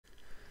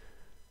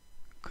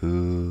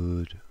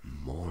Good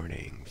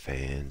morning,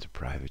 fans of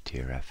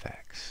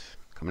PrivateerFX.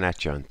 Coming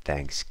at you on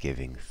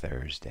Thanksgiving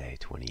Thursday,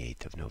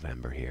 28th of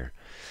November here.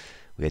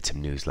 We had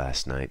some news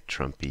last night.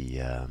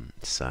 Trumpy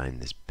signed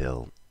this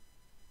bill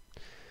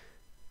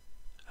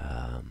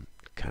kind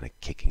of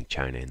kicking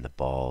China in the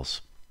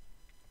balls,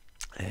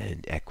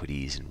 and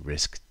equities and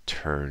risk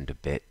turned a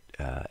bit.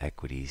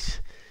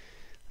 Equities,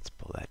 let's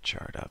pull that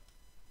chart up.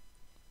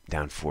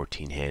 Down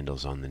 14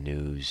 handles on the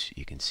news.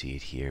 You can see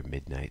it here,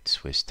 midnight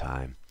Swiss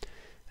time.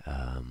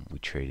 We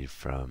traded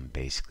from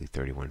basically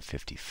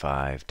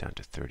 31.55 down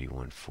to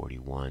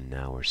 31.41.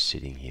 Now we're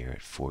sitting here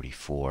at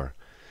 44.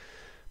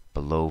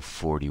 Below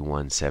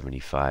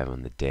 41.75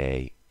 on the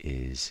day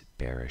is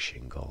bearish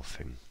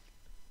engulfing.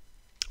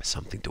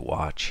 Something to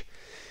watch.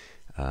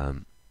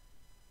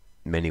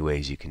 Many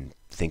ways you can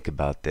think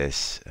about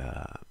this,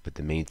 but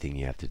the main thing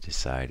you have to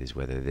decide is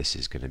whether this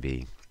is going to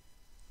be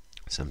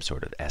some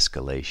sort of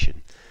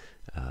escalation,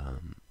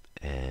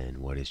 and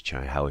what is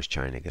China? How is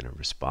China going to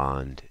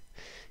respond?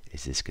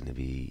 Is this going to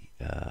be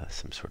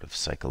some sort of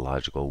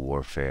psychological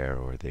warfare,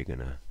 or are they going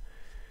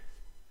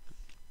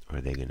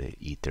to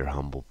eat their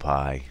humble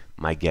pie?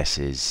 My guess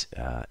is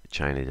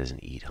China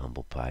doesn't eat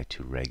humble pie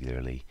too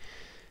regularly,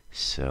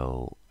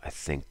 so I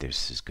think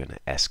this is going to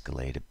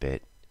escalate a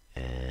bit,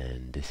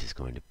 and this is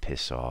going to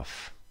piss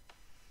off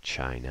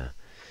China.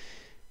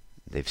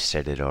 They've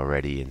said it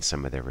already in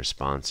some of their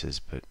responses,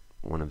 but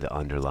one of the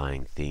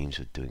underlying themes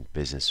with doing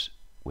business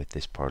with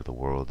this part of the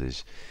world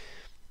is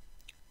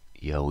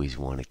you always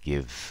want to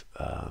give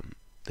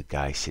the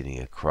guy sitting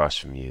across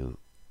from you,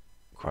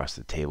 across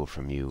the table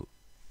from you,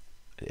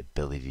 the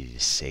ability to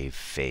save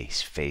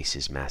face. Face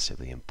is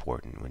massively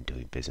important when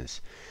doing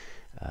business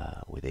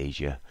with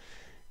Asia.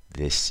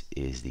 This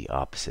is the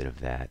opposite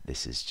of that.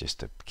 This is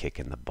just a kick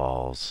in the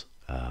balls.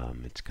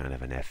 It's kind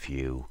of an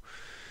FU.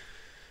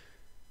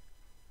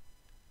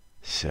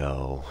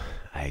 So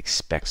I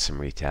expect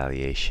some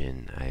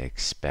retaliation. I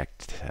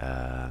expect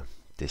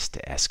this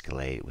to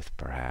escalate with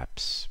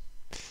perhaps,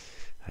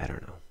 I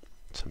don't know,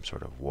 some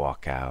sort of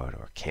walkout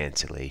or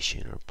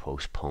cancellation or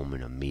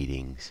postponement of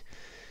meetings.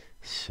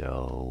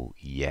 So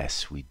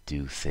yes, we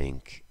do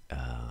think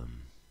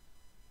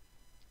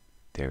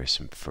there is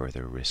some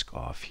further risk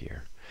off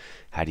here.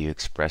 How do you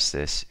express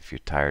this? If you're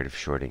tired of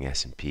shorting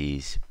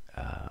S&Ps,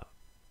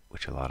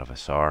 which a lot of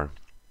us are,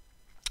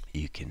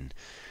 you can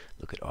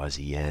look at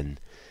Aussie yen,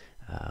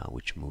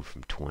 which moved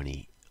from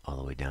 20 all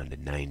the way down to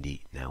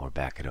 90. Now we're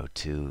back at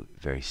 02.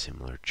 Very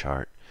similar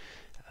chart.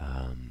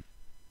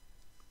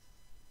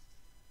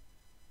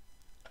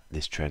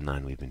 This trend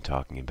line we've been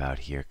talking about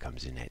here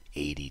comes in at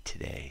 80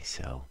 today.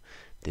 So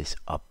this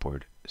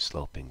upward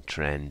sloping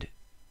trend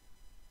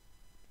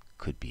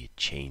could be a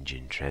change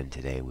in trend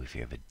today. If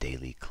you have a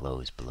daily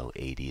close below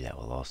 80, that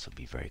will also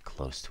be very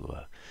close to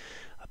a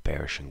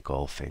bearish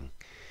engulfing.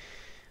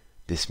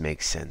 This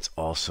makes sense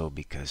also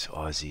because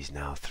Aussie's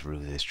now through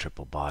this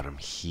triple bottom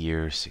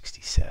here,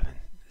 67.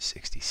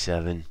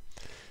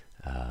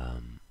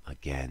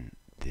 Again,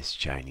 this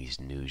Chinese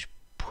news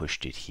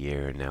pushed it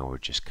here. Now we're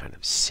just kind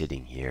of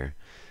sitting here.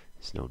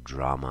 There's no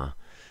drama.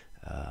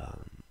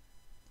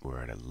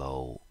 We're at a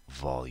low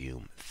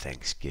volume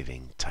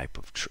Thanksgiving type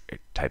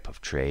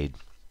of trade.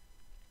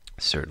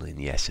 Certainly in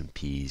the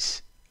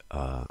S&Ps,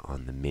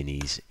 on the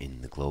minis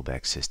in the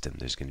Globex system,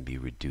 there's going to be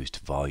reduced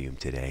volume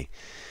today.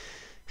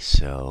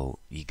 So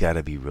you got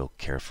to be real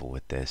careful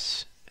with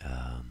this.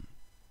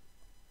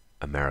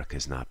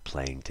 America's not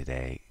playing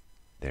today.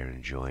 They're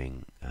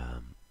enjoying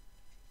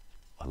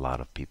a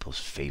lot of people's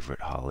favorite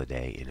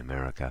holiday in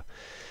America.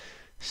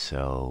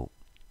 So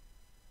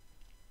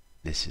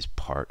this is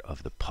part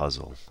of the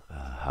puzzle.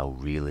 How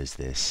real is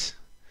this,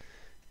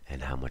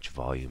 and how much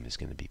volume is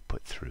going to be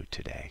put through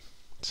today?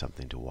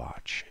 Something to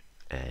watch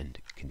and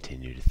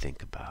continue to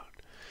think about.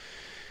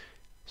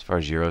 As far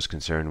as Euro is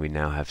concerned, we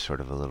now have sort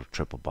of a little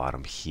triple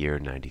bottom here,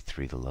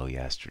 93 the low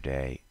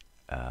yesterday,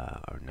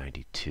 or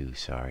 92,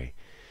 sorry.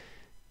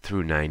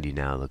 Through 90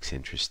 now looks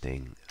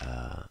interesting.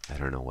 I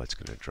don't know what's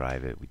going to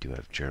drive it. We do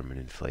have German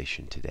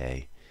inflation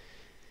today.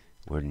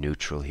 We're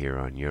neutral here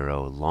on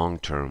Euro. Long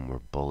term, we're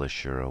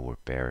bullish Euro, we're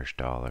bearish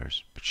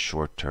dollars. But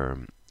short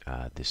term,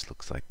 this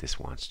looks like this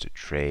wants to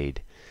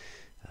trade.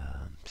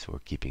 So we're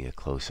keeping a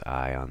close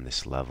eye on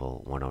this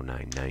level,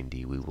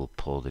 109.90. We will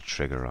pull the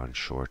trigger on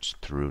shorts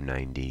through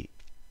 90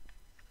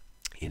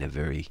 in a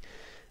very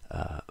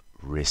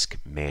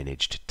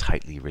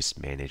tightly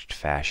risk-managed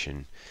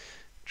fashion.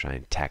 Try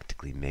and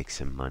tactically make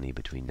some money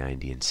between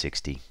 90 and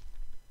 60.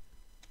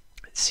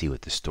 See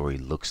what the story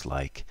looks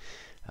like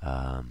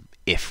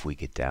if we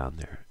get down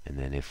there. And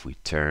then if we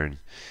turn,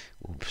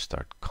 we'll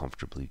start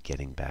comfortably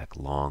getting back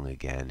long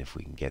again if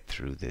we can get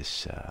through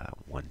this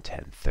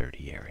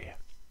 110.30 area.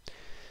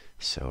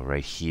 So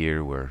right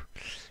here,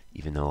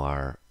 even though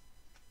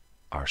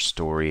our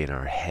story in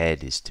our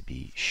head is to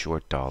be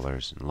short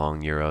dollars and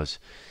long euros,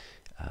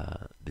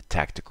 the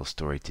tactical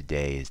story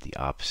today is the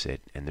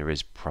opposite, and there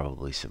is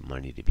probably some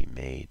money to be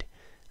made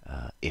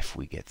if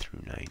we get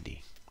through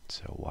 90.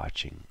 So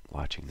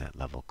watching that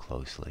level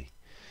closely.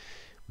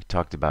 We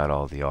talked about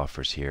all the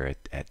offers here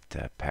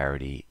at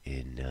parity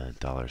in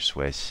dollar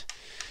Swiss.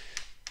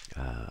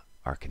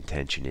 Our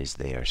contention is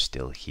they are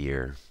still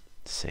here.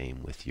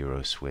 Same with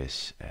Euro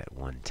Swiss at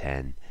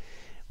 110.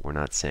 We're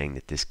not saying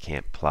that this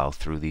can't plow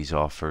through these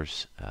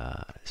offers,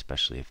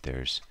 especially if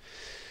there's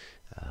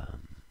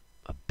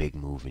a big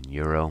move in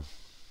Euro.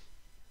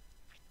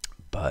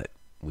 But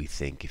we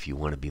think if you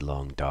want to be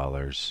long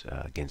dollars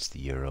against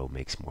the Euro,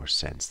 makes more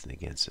sense than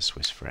against the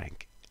Swiss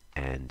franc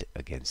and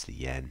against the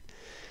yen,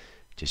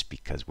 just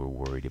because we're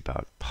worried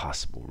about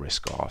possible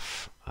risk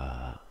off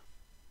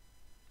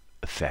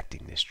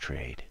affecting this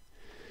trade.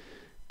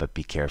 But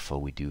be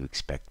careful, we do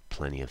expect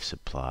plenty of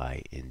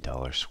supply in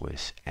dollar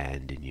Swiss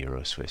and in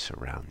Euro Swiss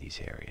around these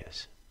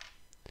areas.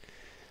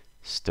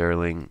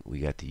 Sterling, we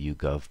got the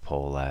YouGov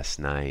poll last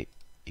night.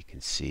 You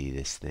can see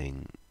this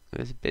thing, it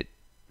was a bit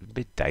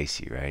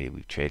dicey, right?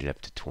 We traded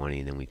up to 20,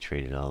 and then we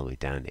traded all the way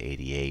down to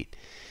 88,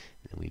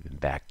 and then we've been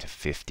back to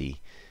 50.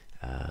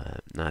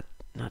 Not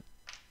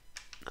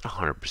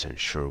 100%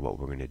 sure what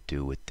we're going to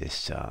do with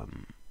this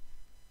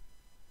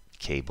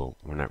cable.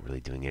 We're not really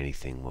doing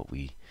anything. What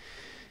we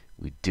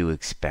do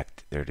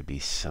expect there to be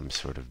some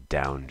sort of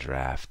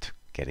downdraft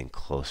getting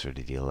closer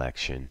to the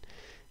election.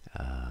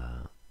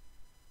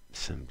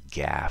 Some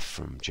gaffe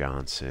from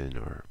Johnson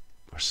or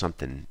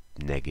something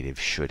negative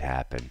should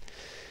happen.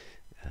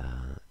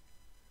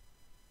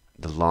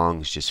 The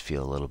longs just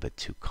feel a little bit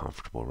too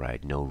comfortable,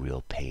 right? No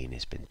real pain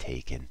has been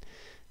taken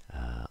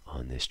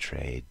on this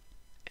trade.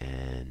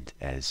 And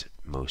as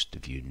most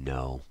of you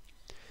know,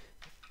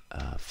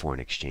 foreign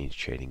exchange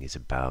trading is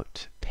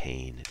about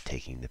pain,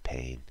 taking the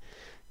pain.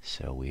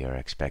 So we are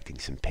expecting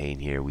some pain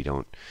here. We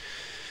don't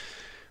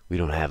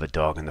have a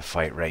dog in the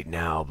fight right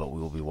now, but we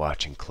will be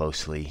watching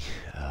closely,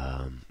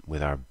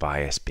 with our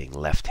bias being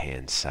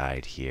left-hand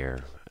side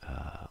here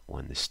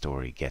when the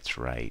story gets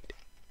right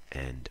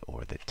and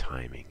or the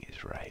timing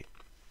is right.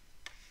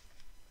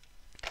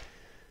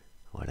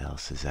 What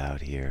else is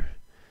out here?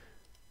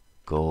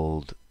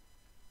 Gold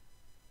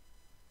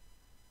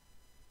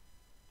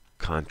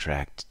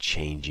contract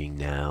changing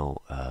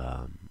now,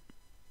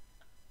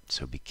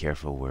 so be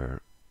careful. We're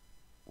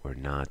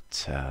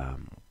not.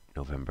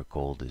 November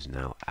gold is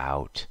now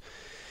out.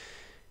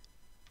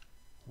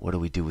 What do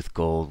we do with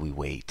gold? We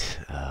wait.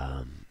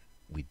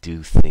 We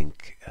do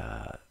think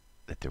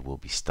that there will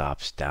be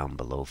stops down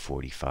below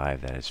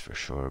 45, that is for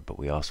sure, but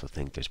we also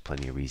think there's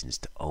plenty of reasons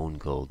to own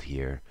gold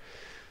here.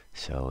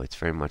 So it's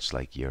very much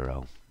like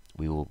Euro.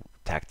 We will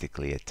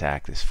tactically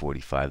attack this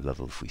 45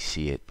 level if we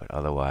see it, but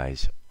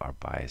otherwise our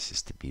bias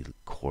is to be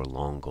core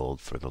long gold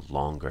for the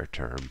longer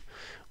term.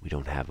 We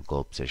don't have a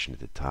gold position at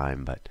the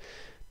time, but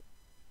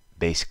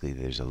basically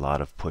there's a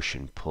lot of push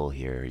and pull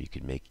here. You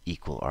can make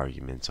equal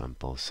arguments on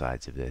both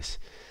sides of this.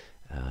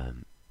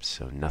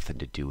 So nothing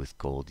to do with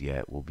gold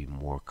yet. We'll be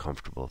more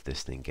comfortable if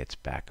this thing gets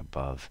back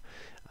above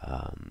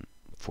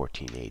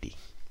 1480.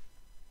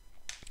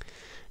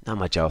 Not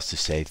much else to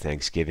say.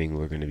 Thanksgiving,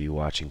 we're going to be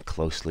watching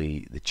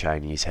closely the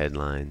Chinese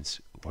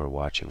headlines. We're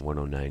watching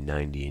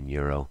 109.90 in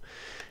Euro,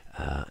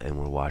 and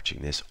we're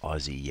watching this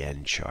Aussie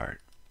Yen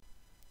chart,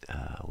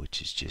 which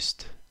is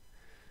just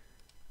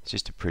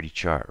a pretty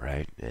chart,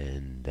 right?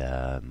 And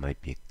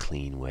might be a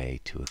clean way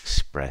to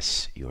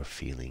express your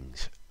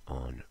feelings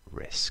on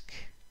risk.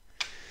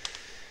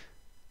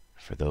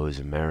 For those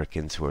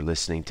Americans who are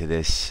listening to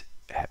this,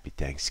 happy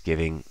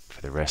Thanksgiving.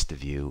 For the rest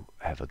of you,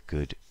 have a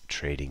good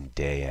trading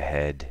day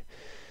ahead.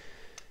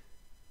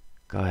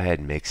 Go ahead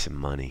and make some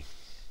money.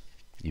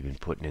 You've been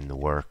putting in the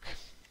work.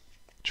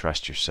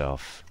 Trust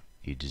yourself.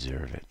 You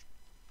deserve it.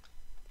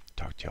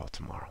 Talk to y'all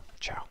tomorrow.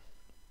 Ciao.